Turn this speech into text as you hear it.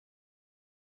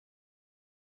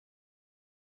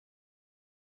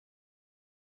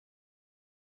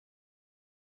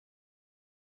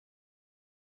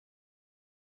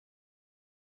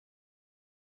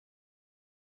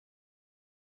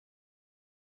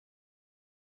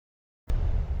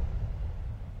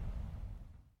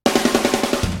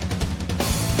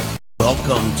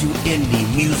Welcome to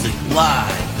Indie Music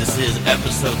Live. This is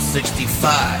episode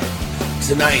 65.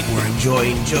 Tonight we're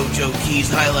enjoying JoJo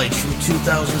Key's highlights from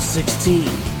 2016.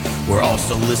 We're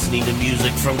also listening to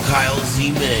music from Kyle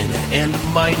Zeman and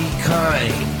Mighty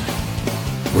Kind.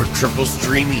 We're triple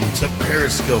streaming to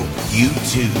Periscope,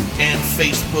 YouTube, and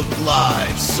Facebook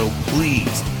Live, so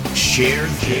please share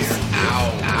this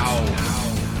out.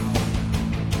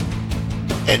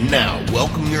 And now,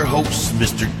 welcome your hosts,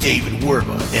 Mr. David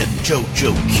Werba and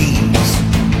JoJo Keys.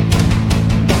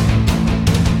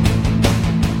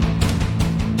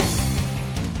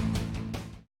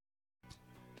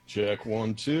 Check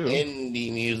 1, 2.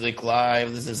 Indie Music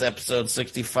Live. This is episode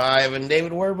 65, and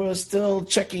David Werba is still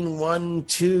checking 1,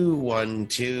 2, 1,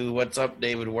 2. What's up,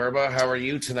 David Werba? How are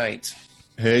you tonight?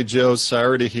 Hey, Joe.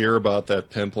 Sorry to hear about that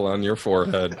pimple on your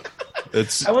forehead. I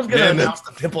was going to announce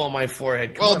the pimple on my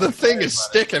forehead. The thing is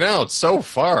sticking out so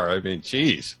far. I mean,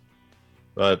 geez.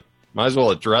 But might as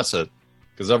well address it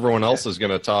because everyone else is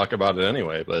going to talk about it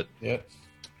anyway. But Yep.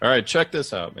 All right, check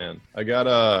this out, man. I got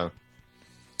a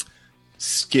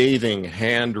scathing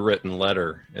handwritten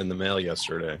letter in the mail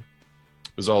yesterday.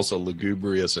 It was also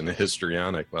lugubrious and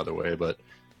histrionic, by the way, but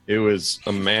it was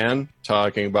a man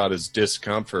talking about his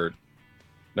discomfort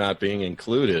not being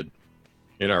included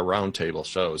in our roundtable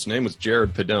show. His name was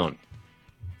Jared Padone.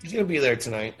 He's going to be there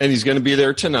tonight. And he's going to be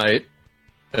there tonight.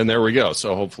 And there we go.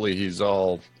 So hopefully he's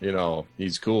all,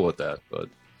 he's cool with that. But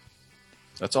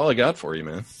that's all I got for you,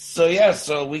 man.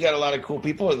 So we got a lot of cool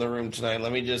people in the room tonight.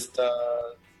 Let me just,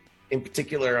 in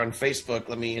particular on Facebook,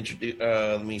 let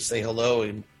me say hello.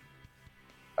 And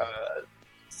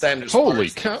Sanders. Holy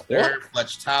cow. There,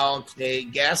 Fletch Towel, Kay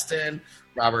Gaston,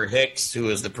 Robert Hicks,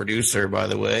 who is the producer, by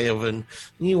the way,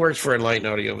 he works for Enlighten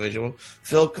Audiovisual.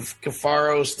 Phil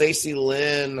Cafaro, Stacy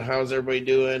Lynn, how's everybody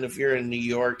doing? If you're in New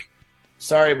York,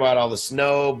 sorry about all the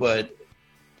snow, but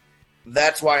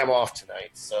that's why I'm off tonight.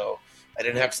 So I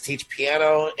didn't have to teach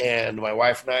piano, and my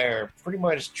wife and I are pretty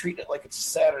much treating it like it's a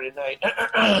Saturday night.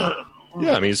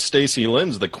 Yeah, I mean, Stacy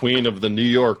Lynn's the queen of the New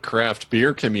York craft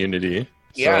beer community.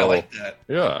 Yeah, I like that.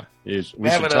 Yeah, we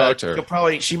should talk to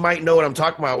her. She might know what I'm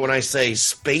talking about when I say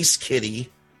Space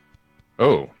Kitty.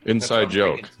 Oh, inside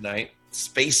joke. Tonight.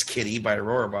 Space Kitty by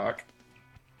Rohrbach.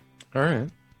 All right.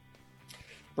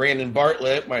 Brandon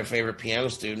Bartlett, my favorite piano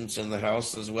student's in the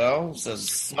house as well, says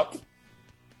sup.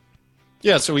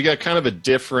 Yeah, so we got kind of a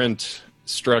different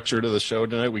structure to the show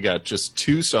tonight. We got just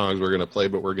 2 songs we're going to play,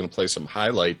 but we're going to play some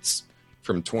highlights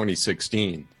from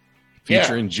 2016.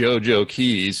 Featuring JoJo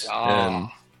Keys, and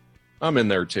I'm in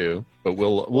there too, but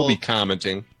we'll be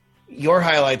commenting. Your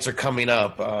highlights are coming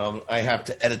up. I have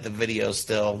to edit the video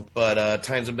still, but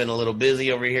times have been a little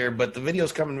busy over here. But the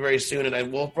video's coming very soon,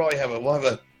 and we'll probably have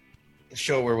a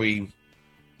show where we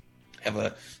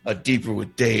have a Deeper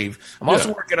with Dave. I'm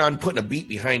also working on putting a beat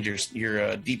behind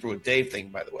your Deeper with Dave thing,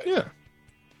 by the way. Yeah,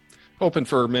 hoping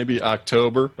for maybe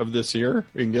October of this year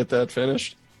we can get that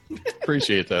finished.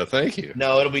 Appreciate that. Thank you.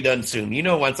 No, it'll be done soon.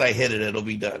 Once I hit it, it'll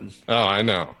be done. Oh, I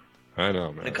know, man.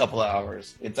 In a couple of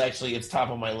hours. It's top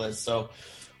of my list. So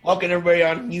welcome everybody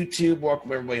on YouTube.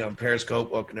 Welcome everybody on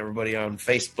Periscope. Welcome everybody on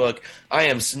Facebook. I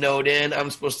am snowed in. I'm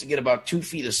supposed to get about 2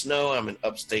 feet of snow. I'm in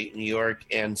upstate New York.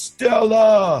 And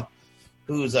Stella,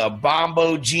 who's a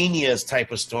Bombo Genius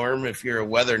type of storm. If you're a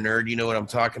weather nerd, you know what I'm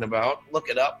talking about. Look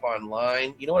it up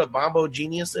online. You know what a Bombo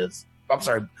Genius is? I'm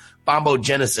sorry, Bombo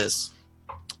Genesis.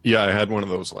 Yeah, I had one of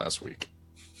those last week.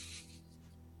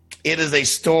 It is a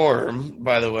storm,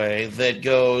 by the way, that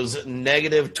goes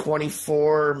negative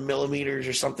 24 millimeters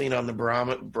or something on the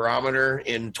barometer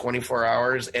in 24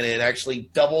 hours, and it actually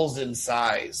doubles in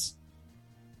size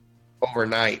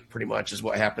overnight, pretty much, is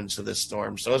what happens to this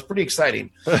storm. So it's pretty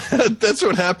exciting. That's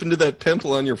what happened to that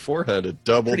pimple on your forehead. It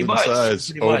doubled in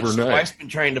size overnight. The wife's been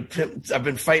trying to I've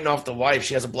been fighting off the wife.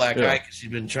 She has a black eye because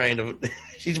she's been trying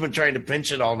to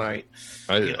pinch it all night.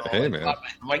 Hey, man.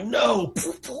 I'm like, no,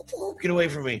 get away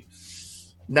from me.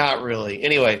 Not really.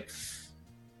 Anyway,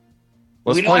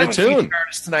 let's play a tune.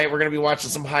 Tonight we're going to be watching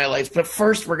some highlights, but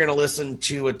first we're going to listen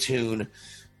to a tune.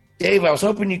 Dave, I was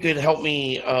hoping you could help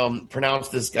me pronounce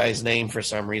this guy's name for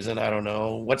some reason. I don't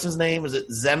know. What's his name? Is it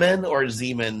Zeman or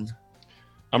Zeman?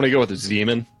 I'm going to go with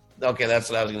Zeman. Okay, that's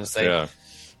what I was going to say. Yeah.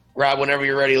 Rob, whenever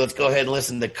you're ready, let's go ahead and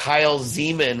listen to Kyle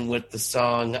Zeman with the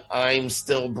song I'm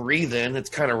Still Breathing. It's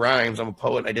kind of rhymes. I'm a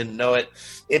poet. I didn't know it.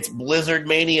 It's Blizzard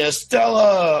Mania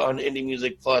Stella on Indie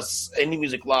Music Plus, Indie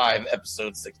Music Live,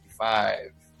 episode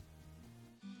 65.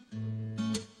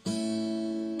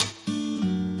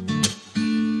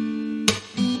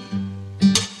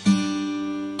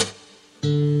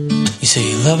 You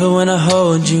say you love it when I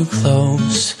hold you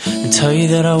close and tell you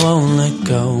that I won't let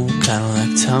go. Kinda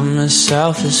like Thomas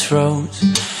South is rose.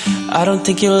 I don't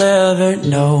think you'll ever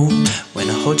know. When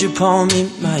I hold your palm in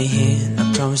my hand,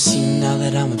 I promise you now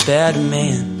that I'm a better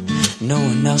man. No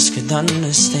one else could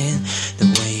understand the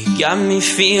way you got me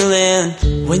feeling.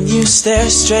 When you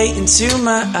stare straight into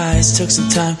my eyes, took some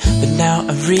time, but now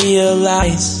I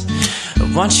realize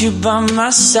I want you by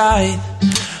my side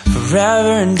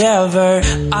forever and ever.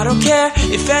 I don't care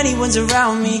if anyone's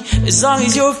around me, as long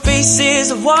as your face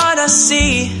is what I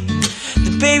see.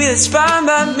 The baby that's fine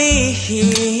by me.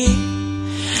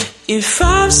 If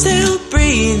I'm still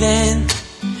breathing,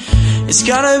 it's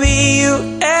gonna be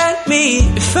you and me.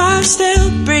 If I'm still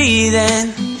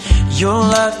breathing, your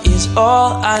love is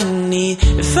all I need.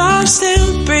 If I'm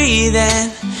still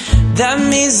breathing, that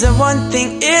means that one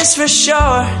thing is for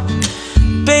sure.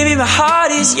 Baby, my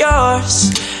heart is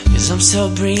yours, 'cause I'm still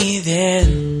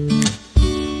breathing.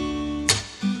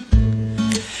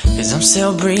 'Cause I'm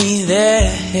still breathing.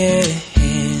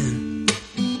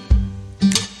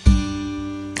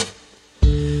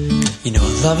 You know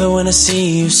I love it when I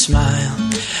see you smile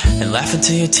and laugh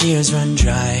until your tears run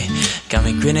dry. Got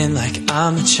me grinning like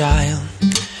I'm a child.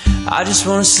 I just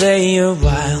wanna stay a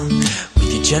while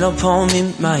with your gentle palm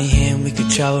in my hand. We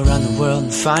could travel around the world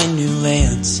and find new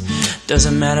lands.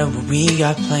 Doesn't matter what we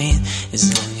got planned,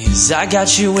 as long as I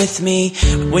got you with me.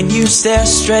 When you stare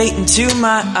straight into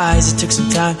my eyes, it took some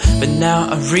time, but now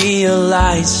I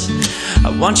realize I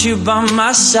want you by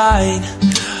my side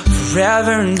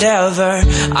forever and ever.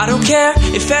 I don't care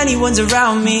if anyone's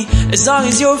around me, as long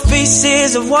as your face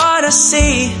is what I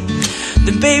see.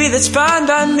 The baby that's fine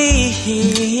by me.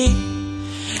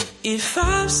 If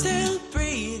I'm still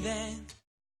breathing.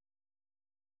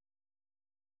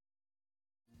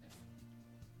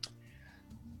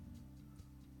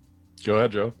 Go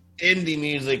ahead, Joe. Indie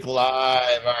Music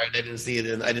Live. All right, I didn't see it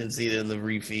in the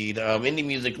refeed. Indie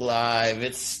Music Live.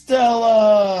 It's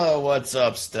Stella. What's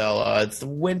up, Stella? It's the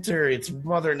winter. It's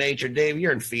Mother Nature. Dave,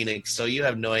 you're in Phoenix, so you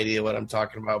have no idea what I'm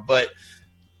talking about. But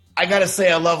I gotta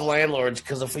say, I love landlords,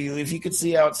 because if you could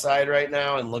see outside right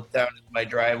now and look down at my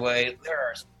driveway, there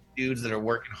are dudes that are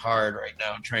working hard right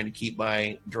now trying to keep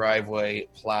my driveway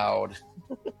plowed.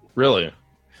 Really?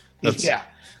 Yeah,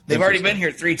 they've already been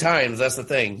here 3 times. That's the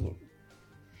thing.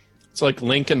 It's like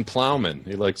Lincoln Plowman.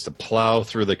 He likes to plow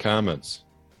through the comments.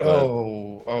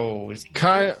 Jeez,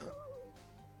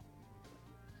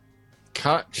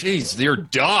 your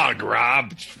dog,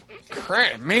 Rob.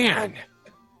 Crap, man.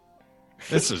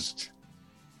 This is...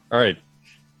 All right.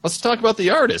 Let's talk about the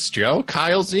artist, Joe.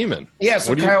 Kyle Zeman. Yeah,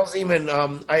 so Kyle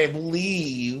Zeman, I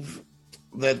believe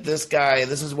that this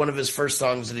is one of his first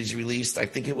songs that he's released. I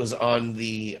think it was on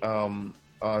the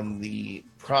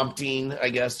prompting, I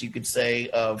guess you could say,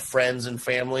 of friends and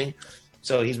family.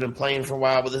 So he's been playing for a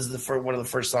while, but this is one of the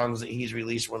first songs that he's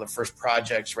released, one of the first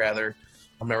projects, rather.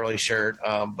 I'm not really sure,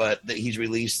 but that he's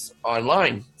released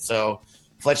online. So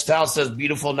Fletch Towel says,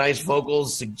 beautiful, nice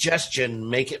vocals. Suggestion,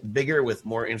 make it bigger with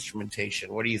more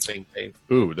instrumentation. What do you think, Dave?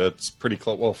 Ooh, that's pretty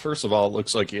close. Well, first of all, it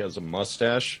looks like he has a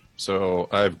mustache, so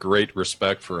I have great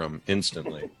respect for him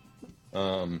instantly.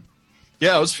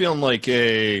 Yeah, I was feeling like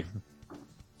a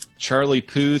Charlie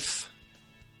Puth,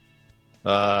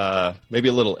 maybe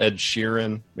a little Ed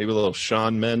Sheeran, maybe a little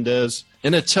Shawn Mendes,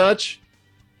 and a touch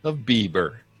of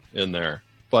Bieber in there.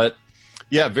 But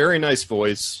yeah, very nice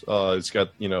voice. It's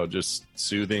got, just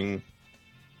soothing,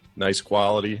 nice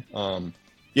quality.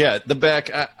 Yeah, the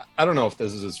back, I don't know if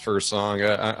this is his first song.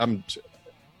 I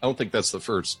don't think that's the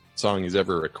first song he's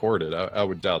ever recorded. I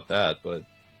would doubt that, but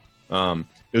it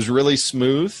was really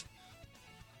smooth.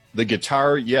 The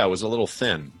guitar, was a little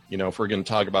thin. If we're going to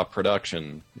talk about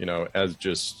production, as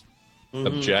just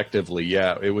objectively,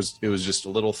 it was just a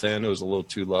little thin. It was a little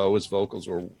too low. His vocals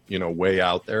were, way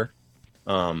out there.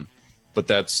 But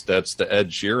that's the Ed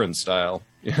Sheeran style.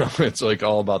 It's like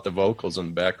all about the vocals,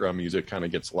 and the background music kind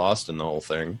of gets lost in the whole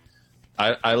thing.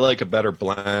 I like a better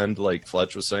blend, like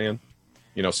Fletch was saying.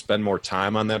 Spend more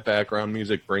time on that background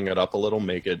music, bring it up a little,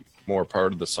 make it more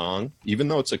part of the song. Even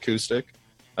though it's acoustic,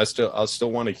 I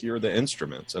still want to hear the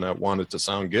instruments, and I want it to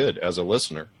sound good as a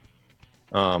listener.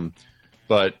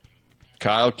 But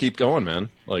Kyle, keep going, man.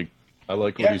 Like, I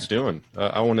like what he's doing.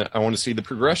 I want to see the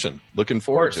progression. Looking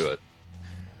forward to it.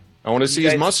 I want to see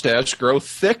his mustache grow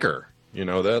thicker.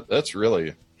 That's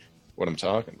really what I'm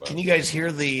talking about. Can you guys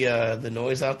hear the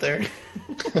noise out there?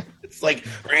 It's like...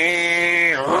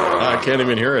 I can't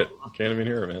even hear it.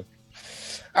 Man.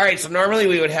 All right, so normally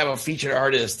we would have a featured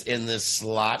artist in this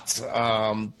slot,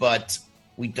 but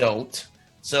we don't.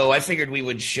 So I figured we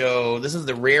would show, this is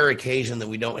the rare occasion that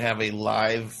we don't have a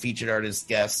live featured artist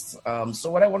guest.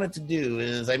 So what I wanted to do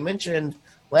is, I mentioned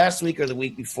last week or the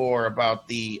week before about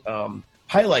the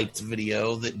highlights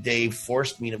video that Dave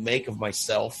forced me to make of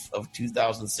myself of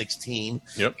 2016,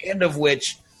 and of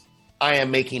which I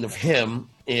am making of him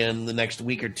in the next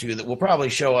week or two, that we'll probably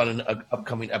show on an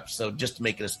upcoming episode just to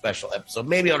make it a special episode,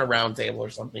 maybe on a round table or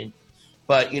something.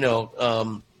 But, you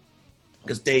know,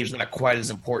 because Dave's not quite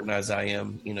as important as I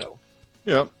am, you know.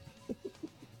 Yep.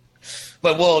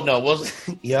 But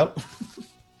yep.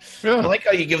 Yeah. I like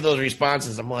how you give those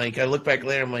responses. I'm like, I look back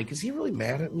later, I'm like, is he really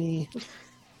mad at me?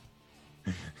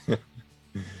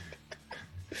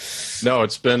 No,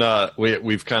 it's been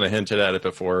we've kind of hinted at it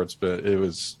before. It's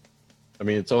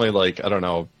only like, I don't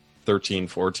know, 13,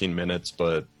 14 minutes,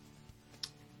 but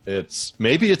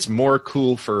maybe it's more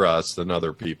cool for us than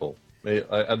other people.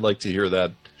 I'd like to hear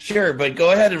that. Sure, but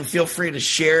go ahead and feel free to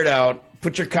share it out.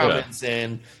 Put your comments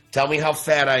in. Tell me how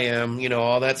fat I am, you know,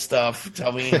 all that stuff.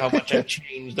 Tell me how much I've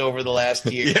changed over the last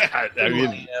year. I am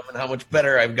and how much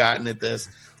better I've gotten at this.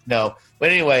 No.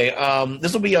 But anyway,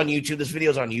 this will be on YouTube. This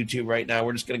video's on YouTube right now.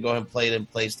 We're just going to go ahead and play it in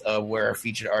place of where our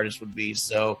featured artist would be.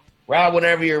 So, Rob,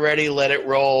 whenever you're ready, let it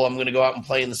roll. I'm going to go out and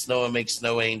play in the snow and make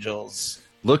snow angels.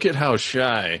 Look at how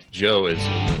shy Joe is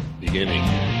in the beginning.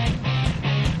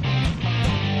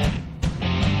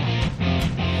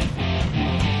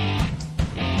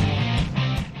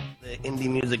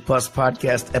 Indie Music Plus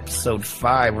Podcast, Episode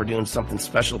 5. We're doing something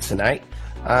special tonight.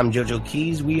 I'm JoJo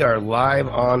Keys. We are live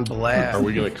on Blast. Are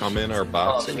we going to come in our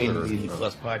box? Indie Music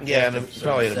Plus Podcast. Yeah,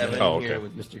 probably in a minute. Here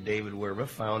with Mr. David Werba,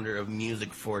 founder of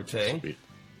Music Forte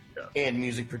and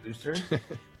music producer.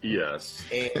 Yes.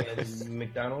 And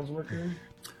McDonald's worker?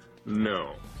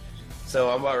 No. So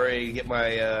I'm about ready to get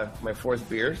my my fourth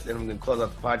beer. Then I'm going to close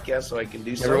out the podcast so I can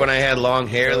do something. Remember when I had long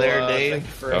hair there, Dave? Thank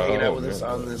you for hanging out with us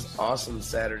on this awesome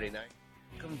Saturday night.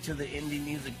 Welcome to the Indie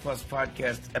Music Plus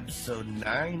Podcast, Episode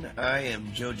 9. I am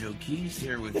JoJo Keys,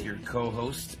 here with your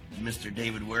co-host, Mr.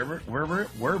 David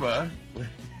Werba.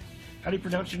 How do you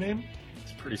pronounce your name?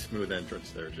 It's a pretty smooth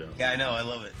entrance there, Joe. Yeah, I know. I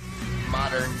love it.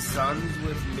 Modern Sons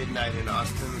with Midnight in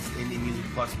Austin's Indie Music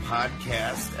Plus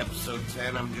Podcast, Episode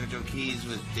 10. I'm JoJo Keys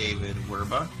with David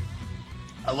Werba.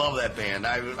 I love that band.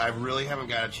 I really haven't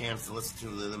got a chance to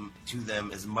listen to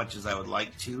them as much as I would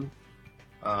like to.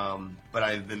 But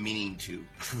I've been meaning to.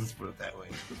 Let's put it that way.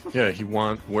 Yeah, he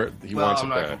wants it I'm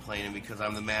not back. complaining because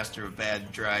I'm the master of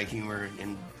bad, dry humor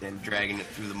and dragging it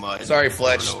through the mud. Sorry,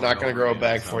 Fletch. Not going to grow it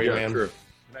back for you, man. True.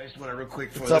 I just want to real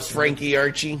quick. What's up, Frankie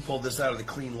Archie? Pulled this out of the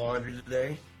clean laundry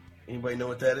today. Anybody know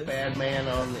what that is? Bad Man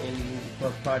on the Indie Music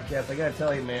Plus Podcast. I got to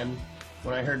tell you, man,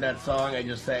 when I heard that song, I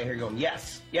just sat here going,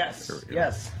 yes, yes,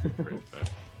 yes.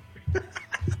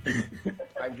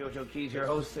 I'm JoJo Keys, your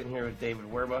host, sitting here with David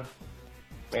Werba.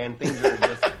 Man, things are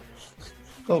just...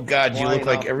 Oh, God, you look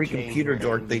like every computer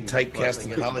dork they typecast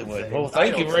in Hollywood. Well,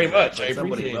 thank you very much. I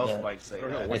appreciate that. Might say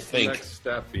that. What's the next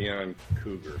step beyond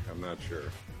Cougar? I'm not sure.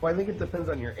 Well, I think it depends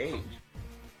on your age.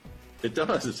 It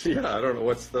does, yeah. I don't know.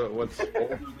 What's older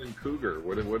than Cougar?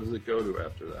 What does it go to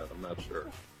after that? I'm not sure.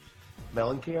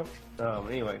 Mellencamp?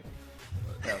 Anyway.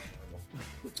 Yeah.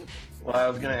 Well, I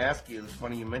was going to ask you, it's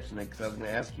funny you mentioned it, because I was going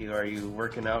to ask you, are you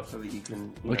working out so that you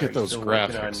can... Look at those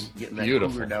graphics. On getting that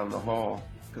beautiful. Cougar down the hall?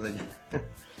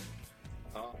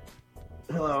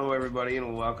 Hello, everybody,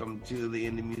 and welcome to the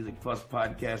Indie Music Plus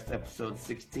Podcast, Episode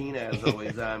 16. As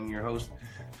always, I'm your host,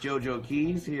 JoJo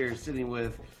Keys, here sitting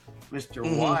with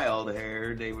Mr. Wild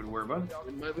Hair, David Werba.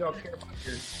 We all care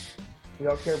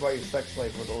about your sex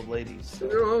life with old ladies. So.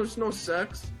 There's no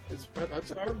sex. It's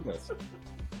hardness.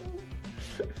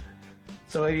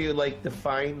 So have you,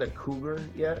 defined a cougar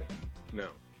yet? No.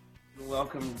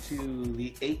 Welcome to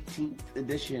the 18th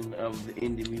edition of the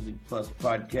Indie Music Plus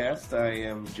Podcast. I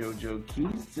am JoJo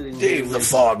Keys, sitting Dave the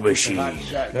Fog Machine.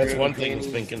 That's one thing that's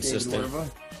been consistent.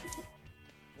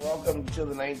 Welcome to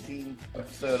the 19th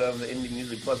episode of the Indie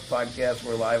Music Plus Podcast.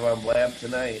 We're live on Blab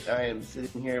tonight. I am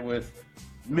sitting here with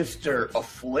Mr.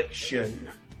 Affliction,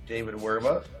 David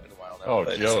Werba. Oh,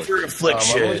 Joe.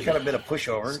 Affliction. I've always kind of been a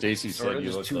pushover. Stacy said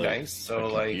you look too like nice.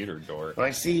 So, a computer dork. when I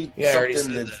see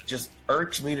something that just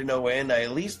irks me to no end, I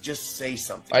at least just say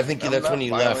something. I think that's when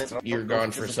you left. You're gone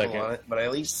for a second. But I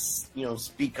at least,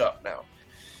 speak up now.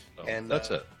 Oh, and that's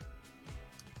it.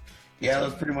 Yeah, that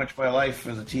was pretty much my life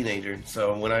as a teenager.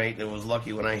 So it was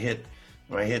lucky when I hit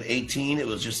 18, it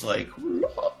was just like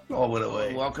all went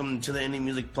away. Welcome to the Indie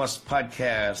Music Plus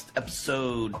Podcast,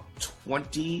 episode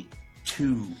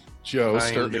 22. Joe I'm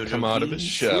starting to JoJo come out of his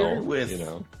Keys shell, here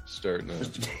with starting to.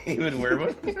 Mr. David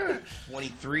Werba.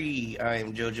 23. I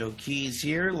am JoJo Keys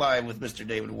here, live with Mr.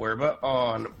 David Werba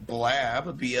on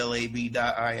Blab,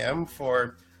 blab.im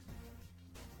for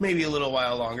maybe a little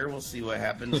while longer. We'll see what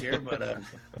happens here, but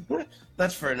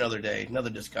that's for another day, another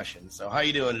discussion. So how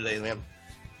you doing today, man?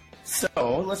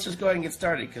 So let's just go ahead and get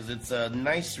started because it's a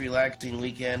nice, relaxing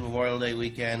weekend, Memorial Day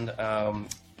weekend. I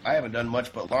haven't done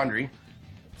much but laundry.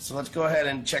 So let's go ahead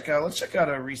and check out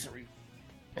a recent review.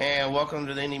 And welcome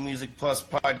to the Indie Music Plus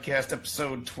podcast,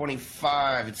 episode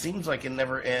 25. It seems like it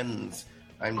never ends.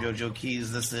 I'm JoJo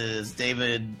Keys. This is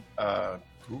David.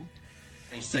 Who?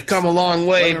 You've come a long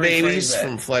way, Let me rephrase babies, that.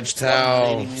 from Fledge Welcome to the Indie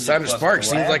Towel. Music Sanders Plus Sparks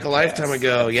seems like a lifetime Blabcast,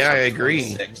 ago. Yeah, I episode agree.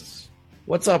 26.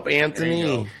 What's up, There you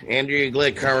Anthony? Andrea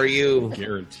Glick, how are you?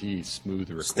 Guarantee smooth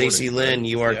recording. Stacy Lynn,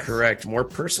 you are Yes. correct. More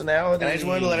personality. And I just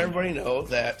wanted to let everybody know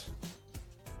that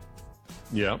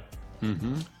Yep.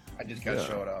 Mm-hmm. I just got to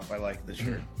show it off. I like this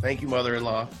shirt. Thank you,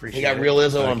 mother-in-law. Appreciate We got it. Real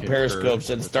Izzo I on concur Periscope.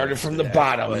 Said with started that. from the Yeah,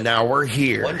 bottom. but Now we're One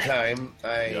here. time,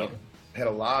 I had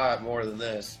a lot more than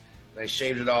this. And I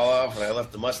shaved it all off, and I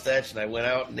left the mustache, and I went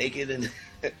out naked. And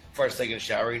before I was taking a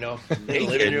shower, in the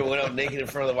living room, went out naked in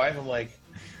front of the wife. I'm like,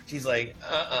 she's like,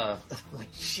 I'm like,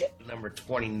 shit. Number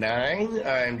 29.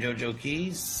 I'm JoJo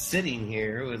Keys, sitting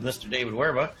here with Mr. David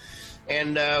Werba.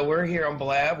 And we're here on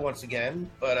Blab once again,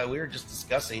 but we were just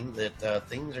discussing that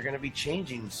things are going to be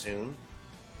changing soon.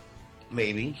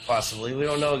 Maybe, possibly. We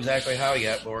don't know exactly how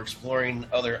yet, but we're exploring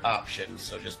other options,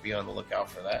 so just be on the lookout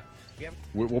for that.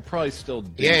 We'll probably still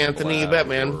do Yeah, Anthony, you Blab bet,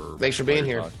 man. or Thanks for being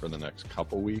Player here. Talk for the next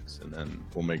couple weeks, and then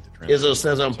we'll make the transition. Izzo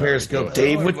says on Sorry, Periscope, go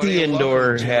Dave ahead. with the Everybody, indoor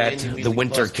welcome to hat, Indie Music the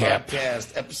winter Plus cap.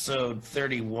 Podcast, episode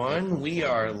 31. We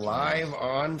are live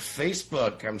on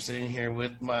Facebook. I'm sitting here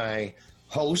with my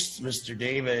host, Mr.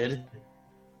 David.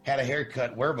 Had a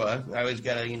haircut, Werba. I always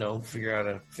got to, figure out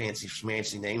a fancy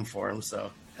schmancy name for him.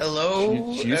 So,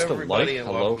 hello, She used to everybody, like and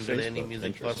Hello welcome to the Facebook. Indie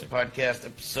Music Plus Interesting. Podcast,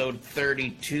 episode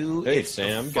 32. Hey, It's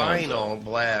Sam, the Gonzo. final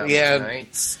Blab Yeah,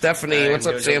 tonight. Stephanie. I'm What's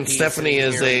up, JoJo Sam? Keys, Stephanie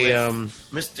sitting is here a with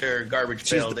Mr. Garbage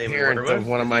she's Pail the David parent Werba. of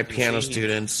one of my As you can piano see, he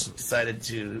students. decided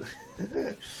to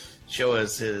show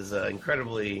us his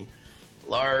incredibly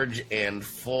large and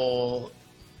full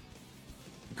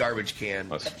garbage can.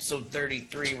 Nice. Episode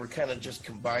 33, we're kind of just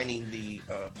combining the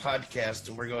podcast,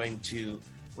 and we're going to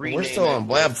rename We're still it on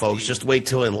Blab, with folks. the Just wait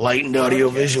till Enlightened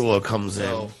Audiovisual comes in.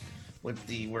 So, with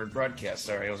the word broadcast,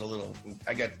 sorry,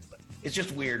 it's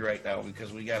just weird right now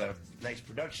because we got a nice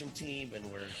production team, and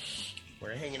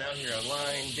we're hanging out here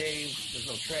online. Dave, there's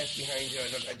no trash behind you.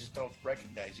 I just don't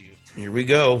recognize you. Here we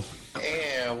go.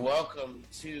 And welcome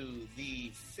to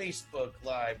the Facebook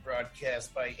Live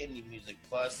broadcast by Indie Music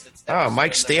Plus. It's Ah,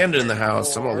 Mike episode Stand in the number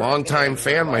house. I'm a 34, longtime and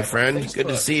fan, we're my live on friend. Good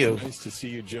to Facebook. see you. Nice to see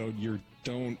you, Joe.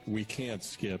 We can't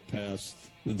skip past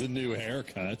the new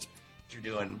haircut. You're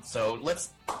doing. So let's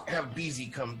have Be Easy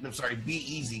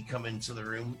come into the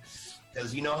room,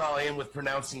 because you know how I am with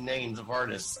pronouncing names of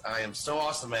artists. I am so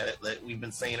awesome at it that we've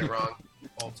been saying it wrong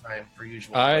all time per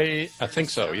usual. I think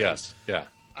so. Yes. Yeah.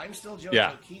 I'm still JoJo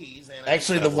Yeah. Keys, and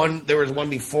Actually, there was one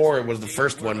before. It was the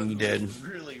first one you did.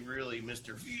 Really,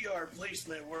 Mr. VR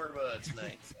placement Werba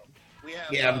tonight. So we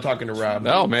have, Yeah, I'm talking to Rob.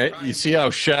 No, man. You see how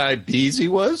shy Beezy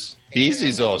was?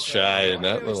 Beezy's all And- shy in Why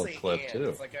that do I little say clip and? too.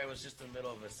 It's like I was just in the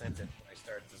middle of a sentence when I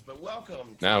started this. But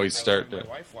welcome. Now he's starting My to-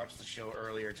 wife watched the show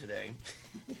earlier today.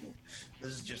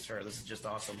 This is just her. This is just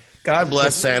awesome. God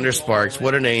bless Sanders Sparks.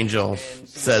 What an angel,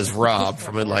 says Rob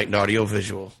from Enlightened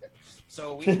Audiovisual.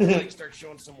 So we need to like start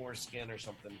showing some more skin or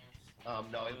something.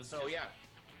 No, it was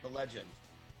the legend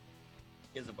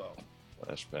Isabeau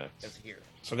Flashbacks. is here.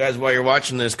 So, guys, while you're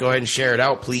watching this, go ahead and share it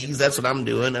out, please. That's what I'm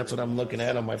doing. That's what I'm looking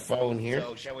at on my phone here.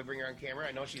 So shall we bring her on camera?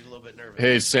 I know she's a little bit nervous.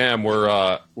 Hey Sam,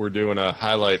 we're doing a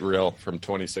highlight reel from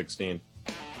 2016.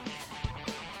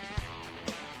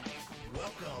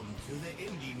 Welcome to the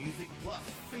Indie Music Plus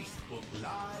Facebook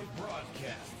Live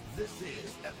broadcast. This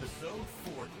is episode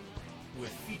 40 with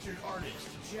featured artist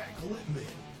Jack Littman,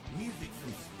 music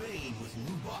from Spain with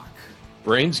Lubach,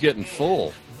 Brain's getting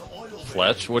full. the Oil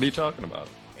Fletch, what are you talking about?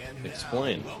 and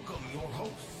Explain. Now, welcome your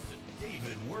hosts,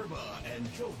 David Werba and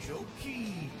JoJo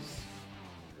Keys.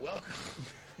 Welcome.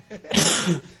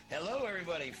 Hello,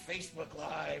 everybody. Facebook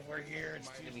Live. We're here. It's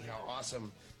going to be how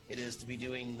awesome it is to be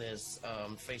doing this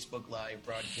Facebook Live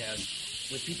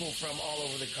broadcast with people from all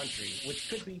over the country, which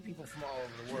could be people from all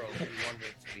over the world if we wanted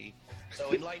it to be.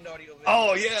 So, Enlightened Audio.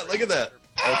 Oh, yeah, look at that.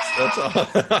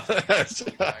 That's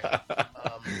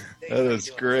that is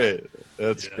great.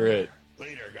 That's great.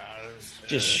 Later, guys.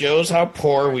 Just shows how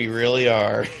poor we really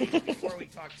are. Before we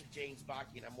talk to James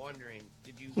Baki, I'm wondering,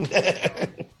 did you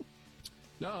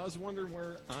No, I was wondering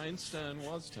where Einstein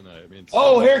was tonight. I mean,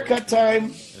 Oh, haircut time.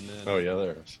 And then, Oh yeah,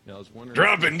 there. yeah, I was wondering.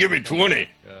 Drop it and give me 20.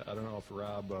 I don't know if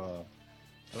Rob.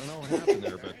 I don't know what happened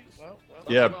there, but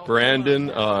Yeah, Brandon.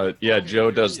 Yeah, Joe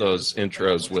does those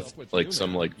intros with like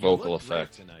some like vocal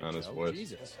effect on his voice.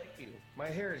 Jesus. Thank you. My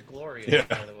hair is glorious, Yeah.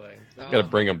 by the way. Got to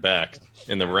bring him back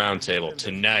in the round table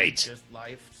tonight. Just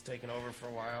life has taken over for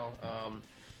a while.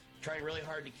 Trying really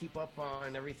hard to keep up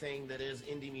on everything that is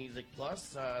Indie Music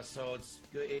Plus. So it's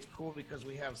good. It's cool because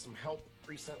we have some help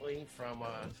recently from.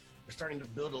 We're starting to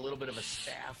build a little bit of a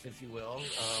staff, if you will.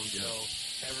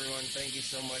 So everyone, thank you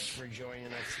so much for joining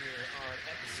us here on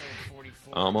episode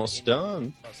 44. Almost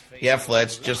done. Yeah,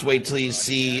 Fletch. Just wait till you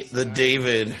see the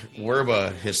David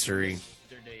Werba history.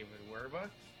 Mr. David Werba,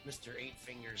 Mr. Eight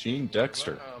Fingers. Gene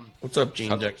Dexter. What's up,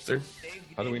 Gene Dexter?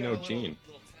 How do we know Gene?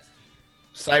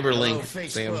 Cyberlink, Hello,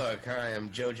 Sam. Facebook. Hi, I'm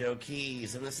JoJo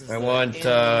Keys, and this is I the want,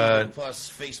 Indie Plus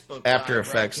Facebook After Live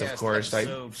Effects, of broadcast, course. I'm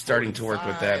episode starting to work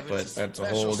with that, 45. but It's a that's a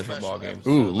special, whole different special ballgame. episode.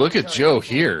 Ooh, look at I'll tell Joe you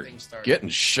before here, things start. getting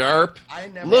sharp. I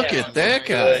never Look thought at that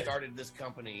when I guy. started this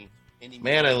company, Indie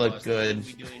Man, Music I look Plus, good.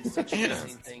 we'd be doing such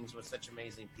amazing things with such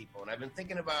amazing people, and I've been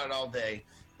thinking about it all day.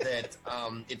 That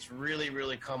it's really,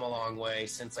 really come a long way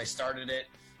since I started it,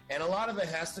 and a lot of it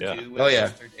has to Yeah. do with Oh, yeah.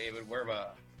 Mr. David Werba,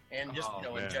 and just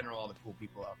in man. general, all the cool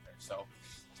people out there. So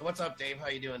what's up, Dave? How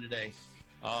you doing today?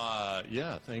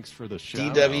 Yeah, thanks for the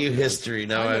shout DW out. history.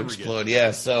 Now I I never get explode.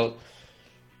 Yeah, so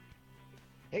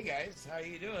Hey guys, how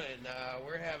you doing?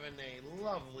 We're having a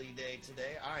lovely day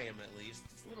today. I am, at least.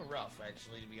 It's a little rough,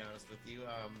 actually, to be honest with you.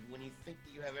 When you think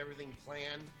that you have everything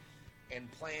planned, and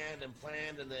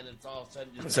then it's all of a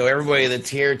sudden just... so everybody that's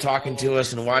here talking to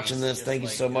us and watching this, thank you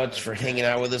so much for hanging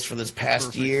out with us for this past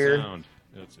Perfect year. sound.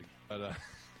 But,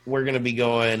 We're going to be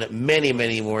going many,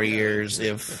 many more years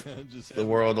if just the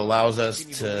world allows us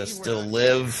to still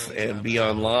live and be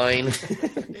online. Dave's always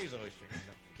sharing.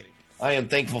 No, kidding. I am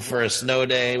thankful for a snow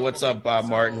day. What's up, Bob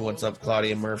Martin? What's up,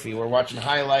 Claudia Murphy? We're watching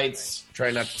highlights.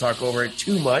 Try not to talk over it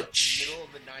too much. Middle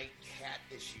of the night cat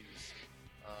issues.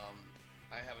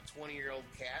 I have a 20-year-old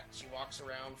cat. She walks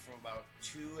around from about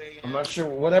 2 a.m. I'm not sure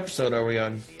what episode are we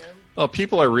on. p.m. Oh,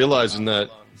 people are realizing that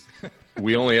Lungs.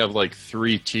 we only have like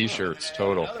 3 T-shirts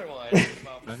total Another one is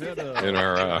about I had, in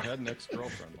our I had an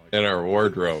ex-girlfriend like in our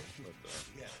wardrobe.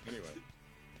 yeah. Anyway.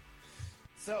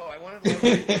 So I wanted to let you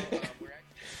know, we're actually...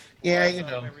 Yeah, What's you up,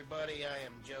 know. everybody, I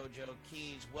am JoJo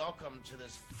Keys. Welcome to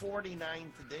this 49th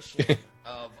edition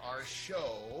of our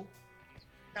show.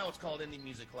 Now it's called Indie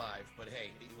Music Live, but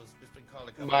hey, it's been called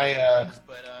a couple My, of times,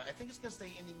 but I think it's going to stay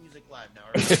Indie Music Live now.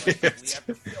 Right? We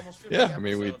have almost 50 Yeah, I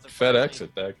mean we episodes. FedEx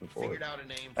it back and forth. Figured out a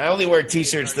name. I only wear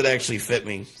T-shirts that actually fit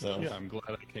me. So Yeah, I'm glad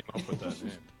I came up with that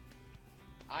name.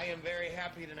 I am very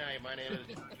happy tonight. My name is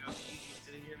JoJo Keys,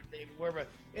 sitting here with David Werba.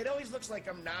 It always looks like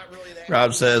I'm not really that...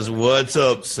 Rob says, "What's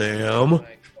up, Sam?"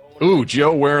 Ooh,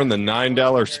 Joe wearing the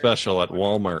 $9 special at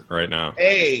Walmart right now.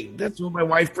 Hey, that's what my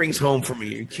wife brings home for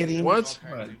me. Are you kidding? What?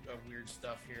 All kinds of weird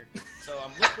stuff here. So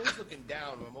I'm always looking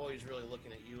down. I'm always really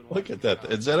looking at you. And Look watching at that.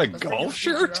 you. Is that a Let's bring golf the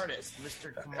featured shirt? artist,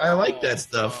 Mr. Kamal I like that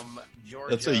stuff. from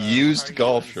Georgia. That's a used How you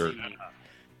golf doing, shirt. CD?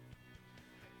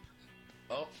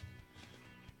 Oh.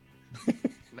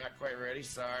 Not quite ready.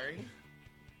 Sorry.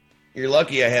 You're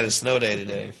lucky I had a snow day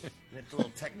today. It's a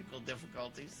little technical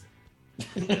difficulties.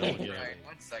 Yeah. Right.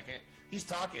 1 second. He's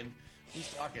talking.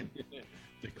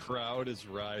 The crowd is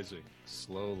rising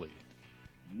slowly.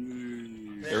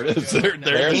 There it is. There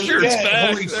There's the shirt's yeah, back.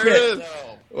 holy There shit. it is.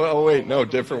 So, Well, wait, no, we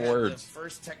different had words. The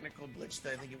first technical glitch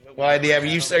that I think it Well, yeah,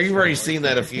 you've already seen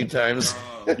that a few times.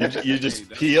 You just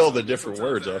peel the different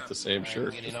words off the same I'm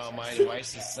shirt. getting all my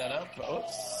devices set up.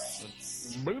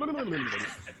 Oops.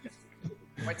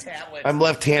 My tablet. I'm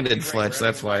left-handed, Fletch.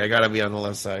 That's why I gotta be on the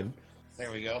left side.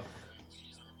 There we go.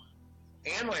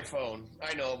 And my phone.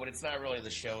 I know, but it's not really the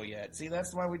show yet. See,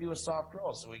 that's why we do a soft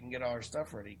roll, so we can get all our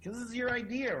stuff ready. Because this is your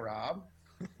idea, Rob.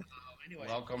 Anyway,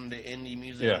 welcome to Indie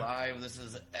Music Yeah. Live. This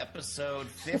is episode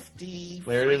 50.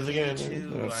 There it is again.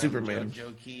 I'm Superman.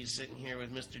 Joe Keys sitting here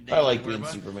with Mr. David I like being Werba.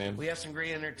 Superman. We have some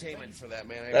great entertainment for that,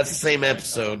 man. That's the same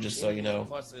episode, just so you know.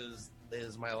 Plus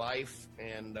is my life,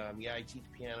 and yeah, I teach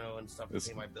piano and stuff to This-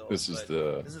 pay my bills. this is but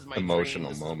the this is my emotional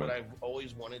dream. This moment. Is what I've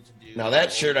always wanted to do. Now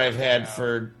that shirt I've had Yeah.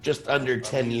 for just under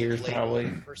 10 years, probably.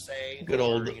 Per se, Good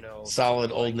old, or, you know, solid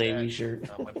something Old like Navy that. shirt.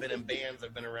 I've been in bands.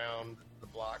 I've been around the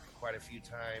block quite a few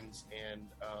times, and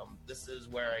this is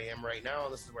where I am right now.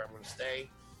 This is where I'm going to stay.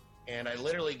 And I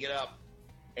literally get up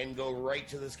and go right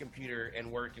to this computer and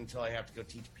work until I have to go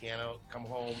teach piano, come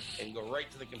home, and go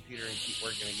right to the computer and keep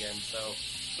working again. So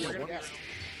we're going to get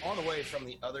all the way from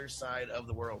the other side of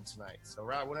the world tonight. So,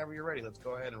 Rob, whenever you're ready, let's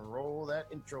go ahead and roll that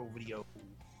intro video.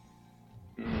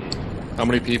 How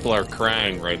many people are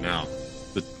crying right now?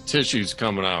 The tissue's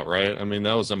coming out, right? I mean,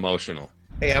 that was emotional.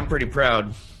 Hey, I'm pretty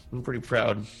proud. Let's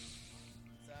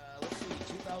see,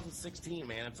 2016,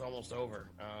 man. It's almost over.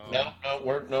 No.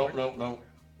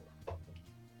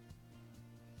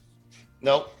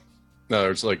 Nope. No,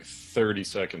 there's like 30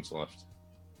 seconds left.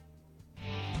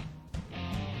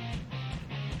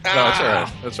 No,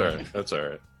 that's all right. That's all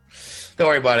right. Don't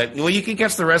worry about it. Well, you can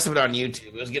catch the rest of it on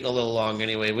YouTube. It was getting a little long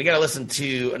anyway. We got to listen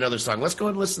to another song. Let's go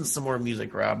ahead and listen to some more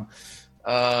music, Rob.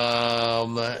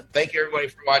 Thank you, everybody,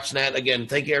 for watching that. Again,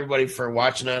 thank you, everybody, for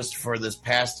watching us for this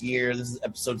past year. This is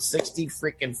episode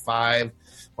 5.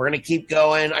 We're going to keep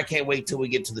going. I can't wait till we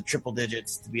get to the triple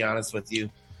digits, to be honest with you.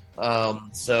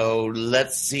 So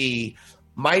let's see.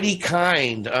 Mighty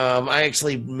Kind. I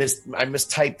actually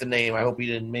mistyped the name. I hope you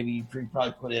didn't. Maybe you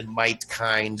probably put in Might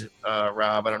Kind,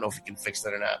 Rob. I don't know if you can fix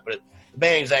that or not. But the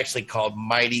band is actually called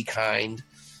Mighty Kind.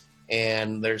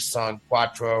 And their song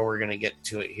Quattro. We're going to get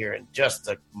to it here in just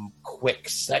a quick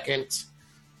second.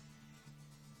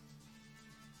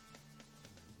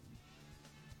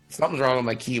 Something's wrong with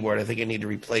my keyboard. I think I need to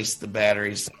replace the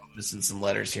batteries. So I'm missing some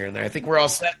letters here and there. I think we're all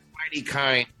set. Mighty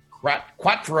Kind.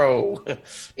 Quattro,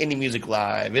 Indie Music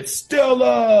Live. It's still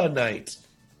a night.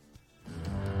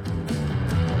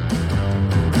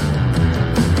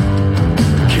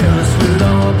 Careless with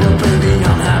love, but baby,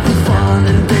 I'm having fun.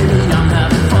 And baby, I'm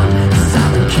having fun, 'cause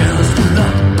I've been careless with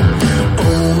love.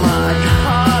 Oh my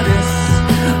goddess,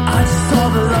 I just saw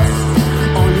the lust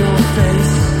on your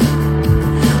face.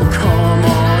 Oh, come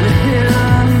on in.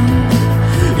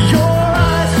 Your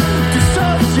eyes do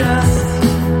suggest.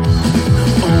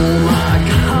 Oh my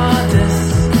goddess,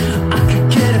 I could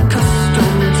get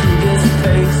accustomed to this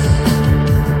pace.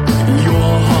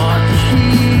 Your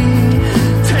heartbeat,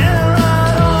 tear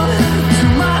right on to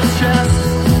my chest.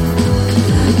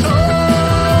 Oh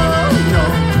no,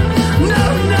 no,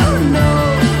 no, no.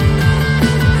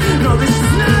 No, this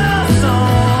is not a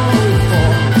song for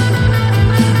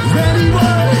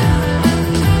anyone.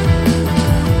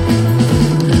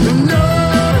 No,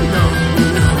 no, no,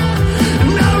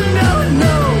 no, no,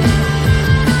 no.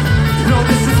 No,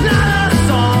 this is not a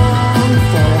song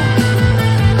for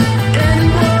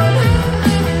anyone.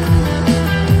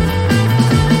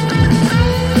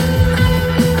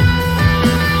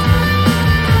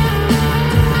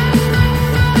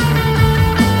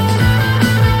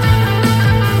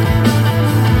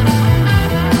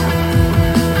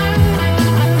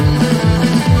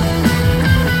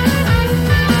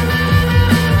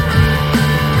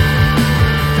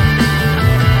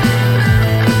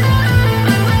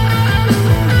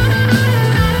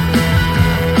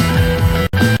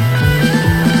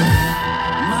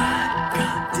 My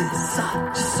goddess, I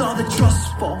just saw the trust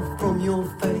fall from your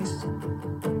face.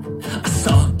 I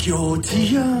suck your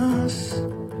tears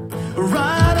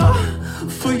right off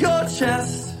for your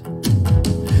chest.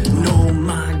 No,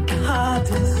 my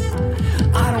goddess,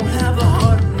 I don't have the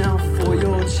heart now for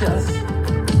your chest.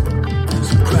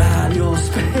 So grab your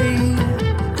spade,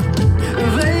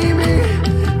 lay me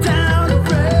down to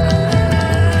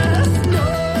rest. No,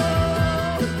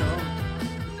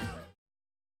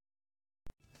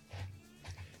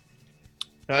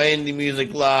 no. Indie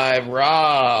Music Live.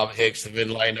 Rob Hicks of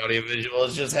Inline Audiovisual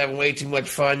is just having way too much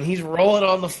fun. He's rolling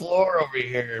on the floor over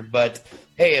here, but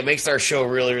hey, it makes our show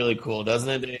really, really cool, doesn't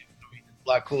it? It's a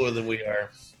lot cooler than we are.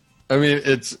 I mean,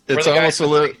 it's the guys almost a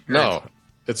with little the no,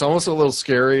 it's almost a little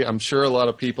scary. I'm sure a lot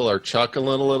of people are chuckling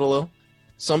a little.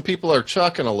 Some people are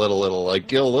chucking a little, like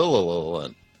Gil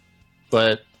Lilliland.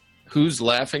 But who's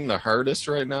laughing the hardest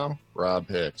right now? Rob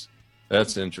Hicks.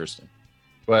 That's interesting.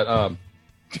 But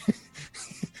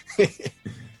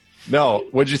no,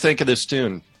 what'd you think of this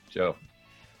tune, Joe?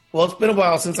 Well, it's been a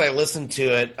while since I listened to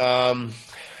it.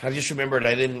 I just remembered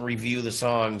I didn't review the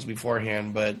songs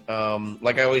beforehand, but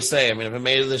like I always say, I mean, if it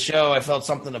made it to the show, I felt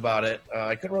something about it.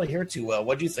 I couldn't really hear it too well.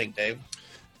 What do you think, Dave?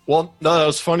 Well, no, that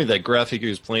was funny that Graphic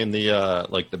was playing the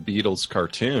like the Beatles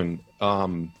cartoon.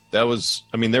 That was,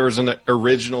 I mean, there was an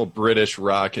original British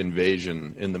rock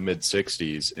invasion in the mid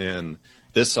 '60s, and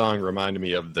this song reminded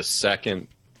me of the second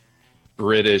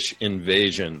British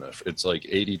invasion. It's like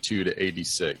 82 to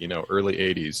 86, you know, early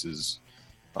 80s is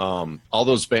all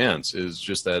those bands is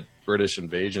just that British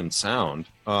invasion sound.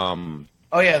 Oh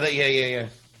yeah,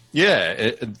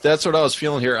 Yeah, that's what I was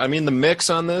feeling here. I mean, the mix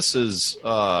on this is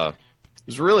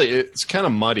really, it's kind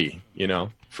of muddy, you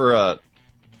know, for a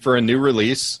new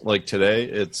release like today.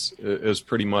 It was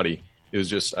pretty muddy. It was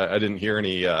just I didn't hear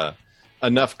any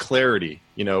enough clarity,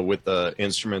 you know, with the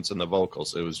instruments and the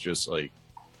vocals. It was just like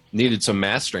needed some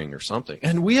mastering or something.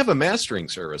 And we have a mastering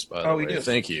service, by the way. We do.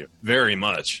 Thank you very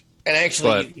much. And actually,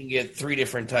 But- you can get 3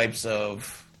 different types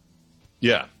of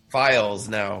Yeah. files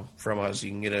now from us.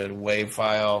 You can get a WAV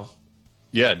file,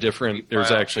 Yeah, different. There's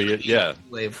file, actually, yeah,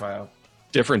 WAV file.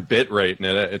 different bit rate, and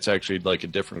it's actually like a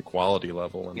different quality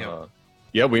level. And Yeah.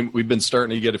 yeah, we've been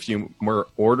starting to get a few more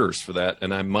orders for that,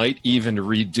 and I might even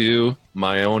redo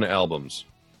my own albums.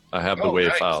 I have the Oh, WAV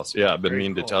nice. files. Yeah, I've been Very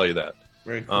meaning cool. to tell you that.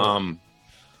 Very cool.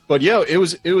 But yeah, it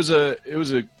was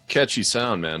a catchy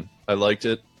sound, man. I liked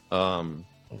it.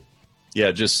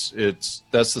 Yeah, that's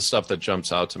the stuff that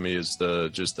jumps out to me is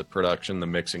the production, the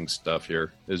mixing stuff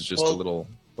here is just Well- a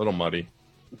little muddy.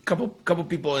 Couple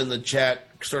people in the chat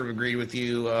sort of agreed with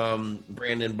you.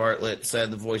 Brandon Bartlett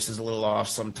said the voice is a little off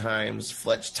sometimes.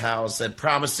 Fletch Tao said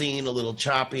promising, a little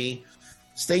choppy.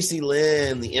 Stacy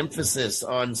Lynn, the emphasis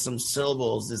on some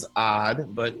syllables is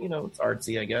odd, but it's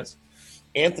artsy, I guess.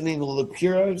 Anthony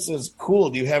Lapira says, cool.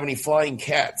 Do you have any flying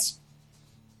cats?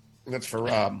 That's for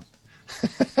Rob.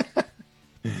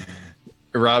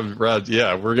 Rob,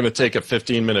 yeah, we're going to take a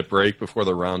 15-minute break before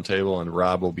the roundtable, and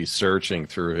Rob will be searching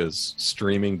through his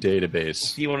streaming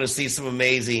database. If you want to see some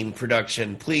amazing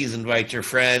production, please invite your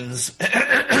friends.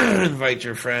 Invite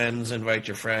your friends. And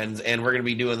we're going to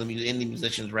be doing the Indie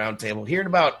Musicians Roundtable. Here in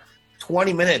about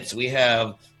 20 minutes, we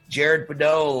have Jared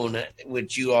Padone,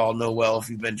 which you all know well if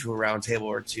you've been to a roundtable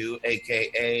or two,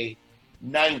 a.k.a.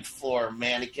 Ninth Floor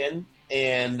Mannequin.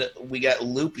 And we got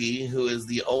Loopy, who is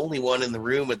the only one in the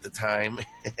room at the time.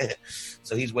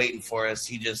 So he's waiting for us.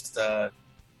 He just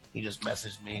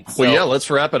messaged me. So Well, yeah, let's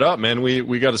wrap it up, man.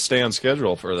 We got to stay on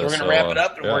schedule for this. we're going to wrap it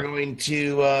up, and yeah. we're going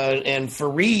to and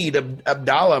Fareed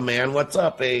Abdallah, man, what's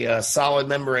up? A solid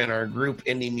member in our group,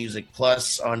 Indie Music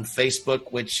Plus, on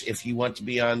Facebook. Which, if you want to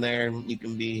be on there, you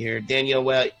can be here. Danielle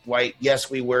White, yes,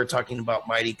 we were talking about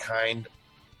Mighty Kind.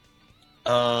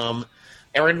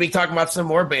 And we're going to be talking about some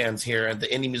more bands here at the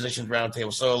Indie Musicians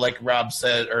Roundtable. So like Rob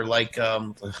said, or like,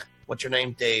 what's your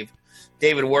name, Dave?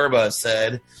 David Werba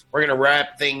said, we're going to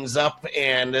wrap things up.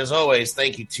 And as always,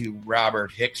 thank you to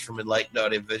Robert Hicks from Enlightened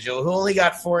Audio Visual, who only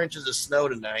got 4 inches of snow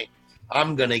tonight.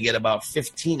 I'm going to get about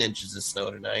 15 inches of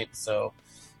snow tonight. So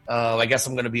I guess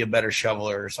I'm going to be a better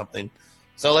shoveler or something.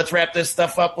 So let's wrap this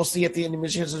stuff up. We'll see you at the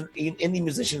Indie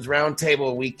Musicians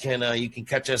Roundtable. We can you can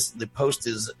catch us. The post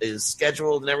is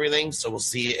scheduled and everything. So we'll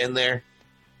see you in there.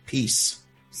 Peace.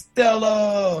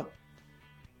 Stella.